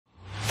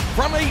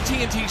From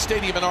AT&T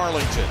Stadium in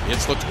Arlington,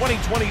 it's the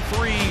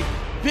 2023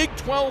 Big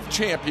 12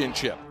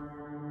 Championship.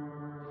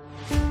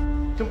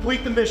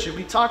 Complete the mission.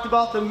 We talked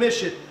about the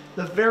mission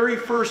the very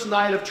first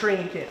night of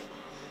training camp.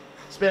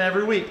 It's been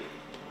every week.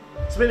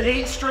 It's been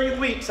 8 straight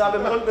weeks I've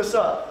been putting this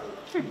up.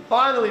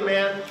 Finally,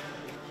 man,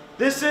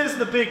 this is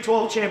the Big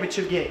 12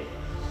 Championship game.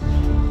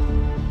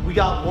 We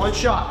got one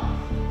shot.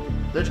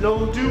 There's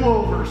no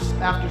do-overs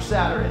after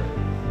Saturday.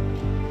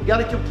 You got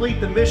to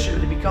complete the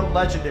mission to become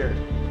legendary.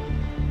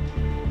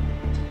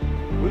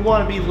 We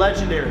want to be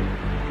legendary.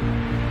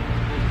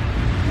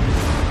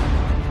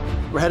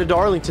 We're headed to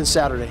Arlington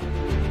Saturday,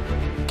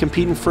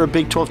 competing for a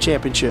Big 12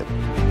 championship.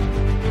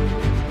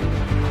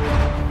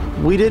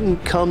 We didn't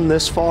come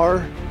this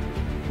far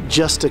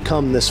just to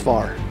come this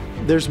far.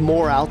 There's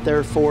more out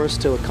there for us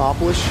to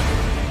accomplish.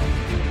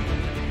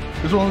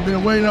 This is what we've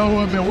been waiting on,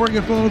 what we've been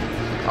working for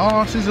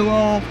all season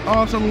long,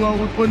 all summer long.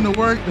 We're putting the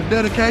work, the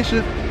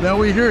dedication. Now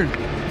we're here.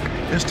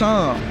 It's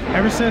time.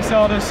 Ever since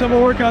all the summer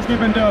workouts we've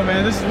been doing,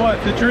 man, this is what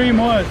the dream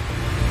was.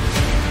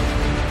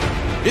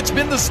 It's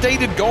been the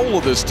stated goal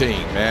of this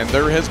team, and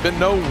there has been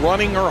no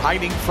running or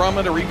hiding from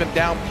it or even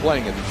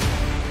downplaying it.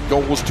 The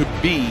goal was to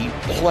be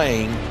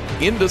playing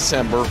in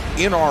December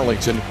in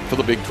Arlington for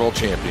the Big 12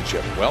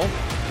 Championship. Well,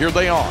 here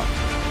they are.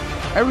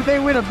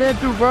 Everything we done been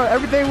through, bro,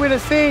 everything we done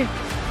seen,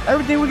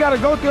 everything we got to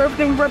go through,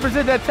 everything we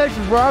represent that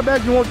Texas, bro. How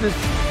bad you want this?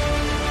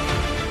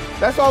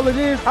 That's all it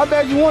is. How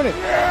bad you want it?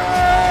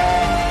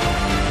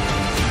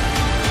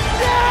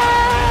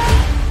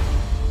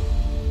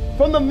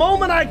 From the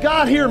moment I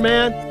got here,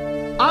 man,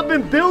 I've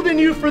been building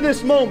you for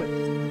this moment.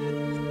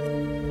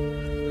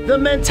 The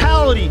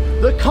mentality,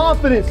 the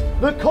confidence,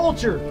 the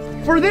culture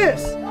for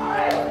this.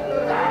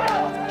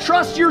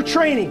 Trust your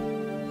training,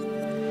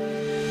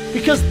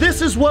 because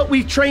this is what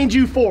we've trained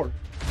you for.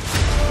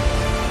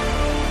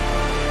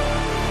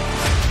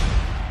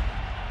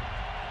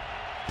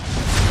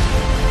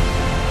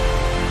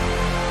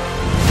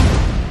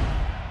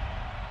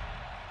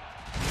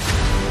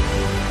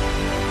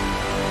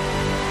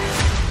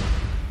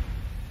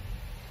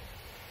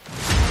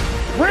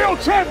 Real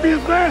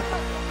champions, man.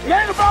 It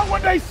ain't about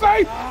what they say,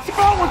 it's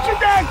about what you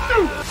guys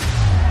do.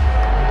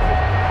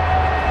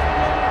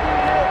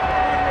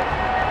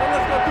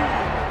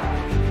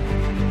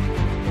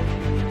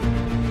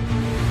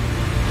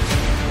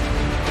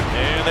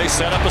 And they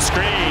set up a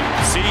screen.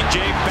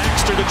 C.J.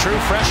 Baxter, the true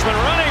freshman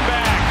running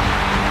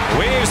back,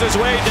 weaves his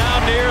way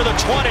down near the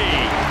 20.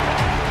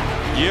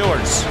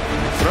 Ewers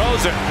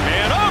throws it,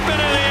 and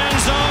open in the end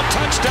zone,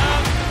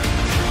 touchdown.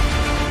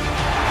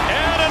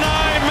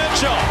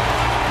 Mitchell.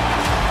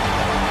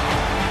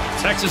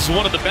 Texas is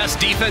one of the best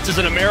defenses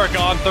in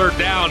America on third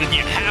down, and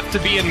you have to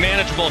be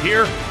manageable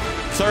here.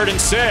 3rd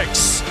and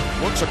 6.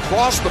 Looks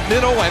across the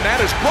middle, and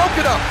that is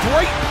broken up.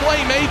 Great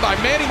play made by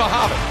Manny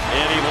Muhammad.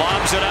 And he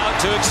lobs it out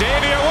to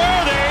Xavier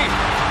Worthy.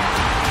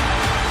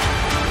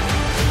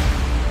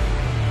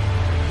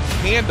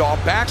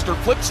 Handoff, Baxter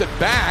flips it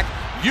back.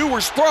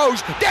 Ewers throws,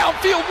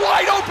 downfield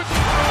wide open.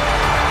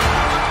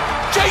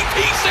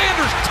 J.P.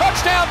 Sanders,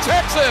 touchdown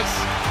Texas.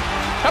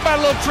 How about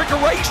a little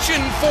trickeration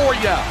for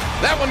you?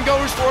 That one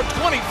goes for a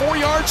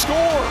 24-yard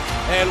score.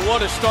 And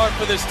what a start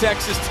for this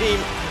Texas team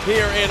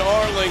here in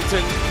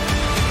Arlington.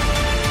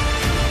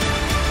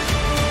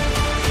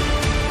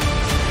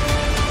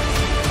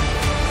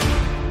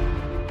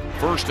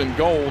 First and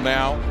goal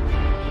now.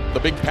 The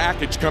big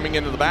package coming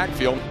into the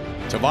backfield.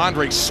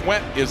 Tavondre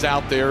Sweat is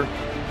out there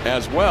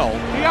as well.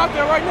 He out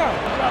there right now.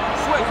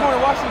 Sweat going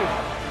to Washington.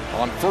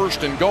 On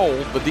first and goal,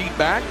 the deep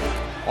back.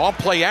 Off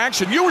play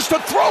action, Ewers to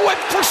throw it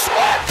for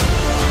Sweat!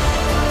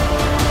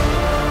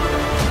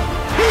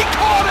 He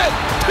caught it!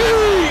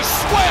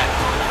 Sweat!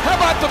 How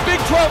about the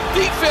Big 12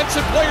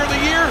 Defensive Player of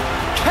the Year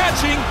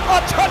catching a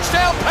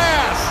touchdown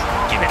pass?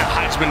 Give it a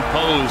Heisman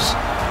pose.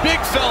 Big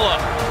fella.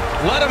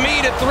 Let him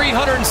eat at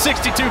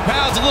 362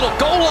 pounds. A little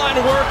goal line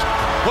work.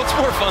 What's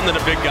more fun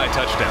than a big guy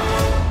touchdown?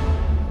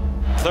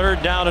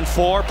 3rd down and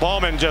 4.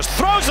 Bowman just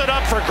throws it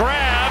up for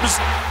grabs.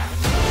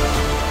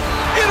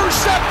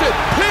 Intercepted,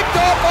 picked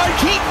off by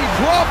Keaton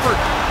Crawford.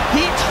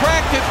 He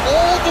tracked it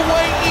all the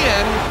way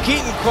in.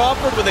 Keaton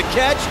Crawford with a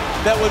catch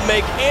that would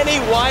make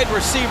any wide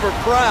receiver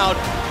proud.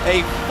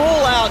 A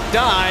full-out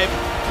dive.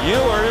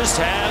 Ewers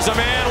has a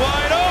man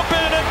wide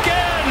open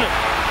again.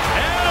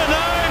 And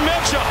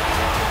Mitchell.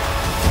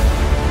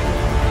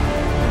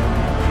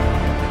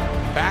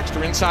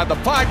 Baxter inside the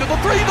 5 to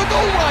the 3, the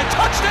goal line.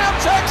 Touchdown,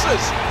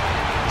 Texas.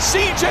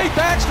 C.J.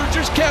 Baxter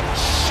just kept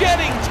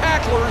shedding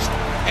tacklers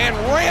and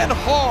ran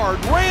hard,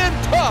 ran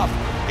tough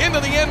into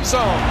the end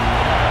zone.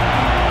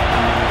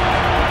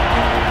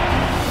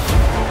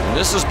 And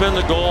this has been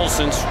the goal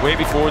since way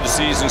before the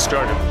season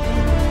started.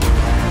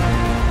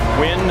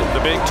 Win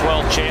the Big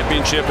 12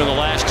 championship in the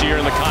last year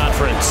in the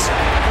conference.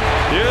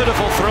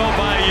 Beautiful throw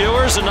by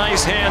Ewers, a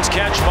nice hands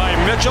catch by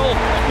Mitchell.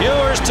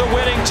 Ewers to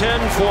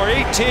Whittington for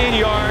 18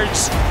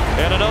 yards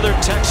and another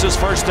Texas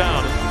first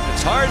down.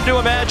 It's hard to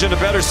imagine a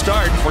better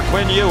start for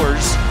Quinn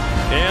Ewers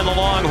and the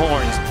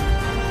Longhorns.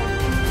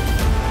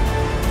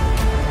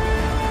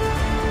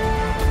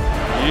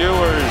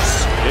 Ewers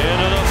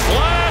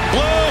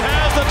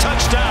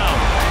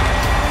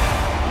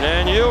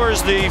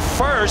Powers, the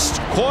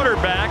first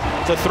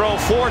quarterback to throw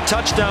 4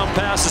 touchdown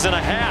passes in a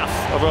half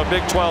of a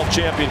Big 12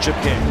 championship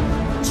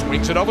game.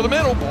 Swings it over the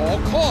middle, ball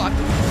caught.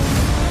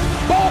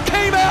 Ball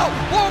came out,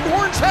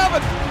 Longhorns have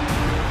it.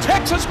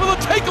 Texas with a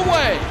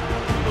takeaway.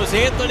 It was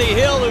Anthony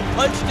Hill who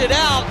punched it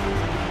out,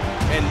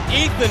 and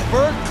Ethan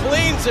Burke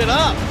cleans it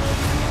up.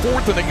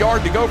 4th and a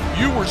yard to go.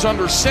 Ewers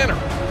under center.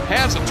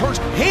 Has it, turns,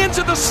 hands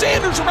it to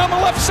Sanders around the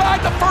left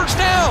side, the first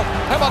down.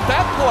 How about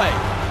that play?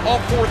 All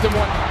 4th and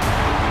 1.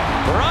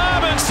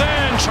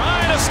 Robinson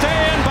trying to stay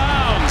in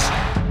bounds.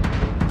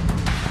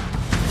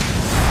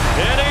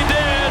 And he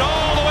did,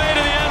 all the way to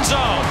the end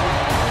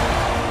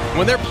zone.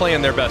 When they're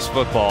playing their best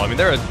football, I mean,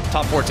 they're a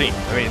top 4 team.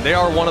 I mean, they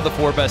are one of the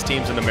 4 best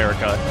teams in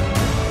America.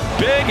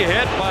 Big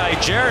hit by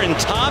Jaron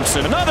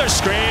Thompson. Another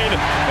screen,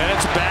 and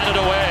it's batted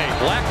away.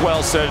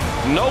 Blackwell said,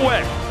 no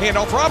way.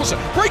 Handoff Robinson,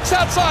 breaks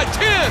outside,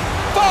 10,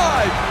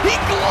 5. He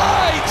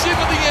glides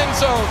into the end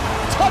zone.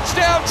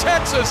 Touchdown,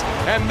 Texas,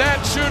 and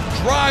that should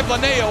drive the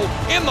nail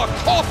in the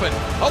coffin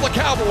of the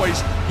Cowboys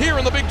here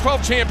in the Big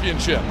 12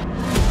 Championship.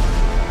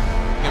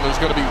 And there's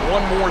going to be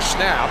one more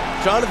snap.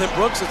 Jonathan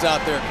Brooks is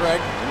out there,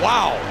 Craig.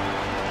 Wow.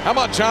 How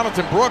about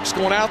Jonathan Brooks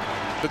going out?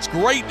 It's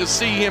great to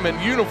see him in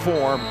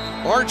uniform.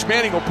 Arch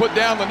Manning will put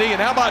down the knee.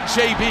 And how about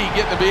JB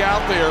getting to be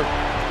out there?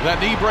 That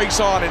knee breaks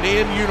on and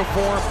in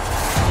uniform.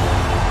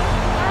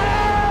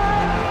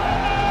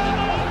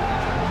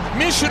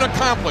 Mission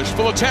accomplished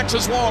for the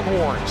Texas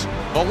Longhorns.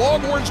 The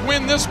Longhorns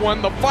win this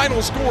one. The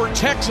final score,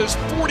 Texas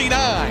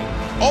 49,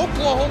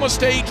 Oklahoma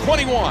State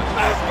 21.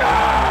 Let's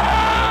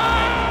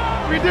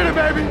go! We did it,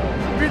 baby.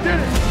 We did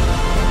it.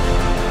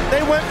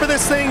 They went for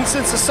this thing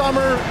since the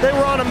summer. They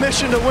were on a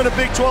mission to win a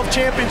Big 12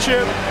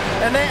 championship,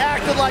 and they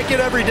acted like it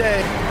every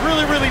day.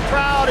 Really, really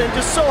proud and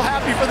just so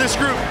happy for this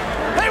group.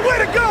 Hey, way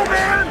to go,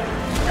 man!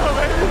 Go,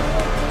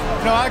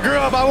 baby. No, I grew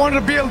up, I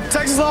wanted to be a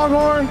Texas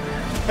Longhorn.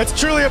 It's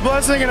truly a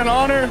blessing and an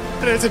honor.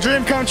 It's a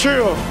dream come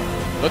true.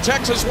 The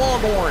Texas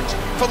Longhorns,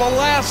 for the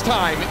last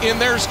time in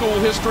their school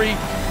history,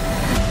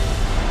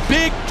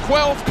 Big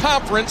 12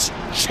 Conference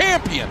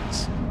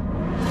champions.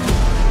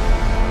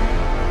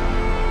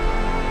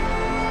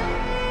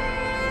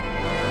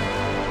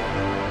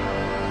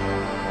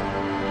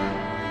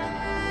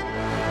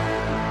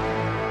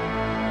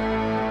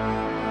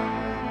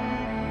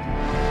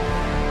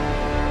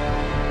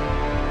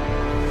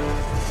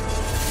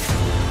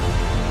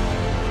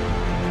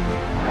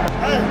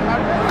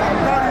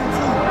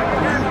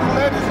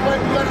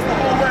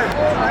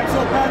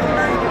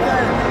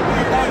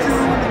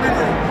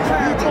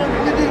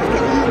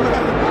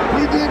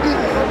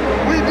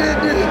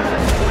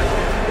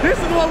 This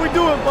is what we're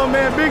doing for,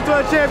 man. Big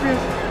 12 champions.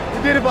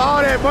 We did it for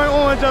all that burnt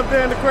orange up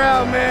there in the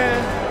crowd, man.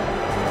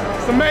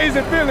 It's an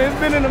amazing feeling. It's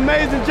been an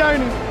amazing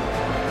journey.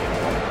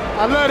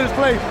 I love this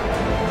place.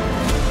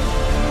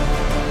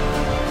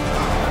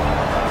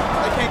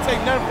 They can't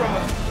take nothing from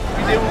us.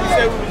 We did what we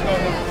said we was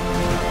gonna do.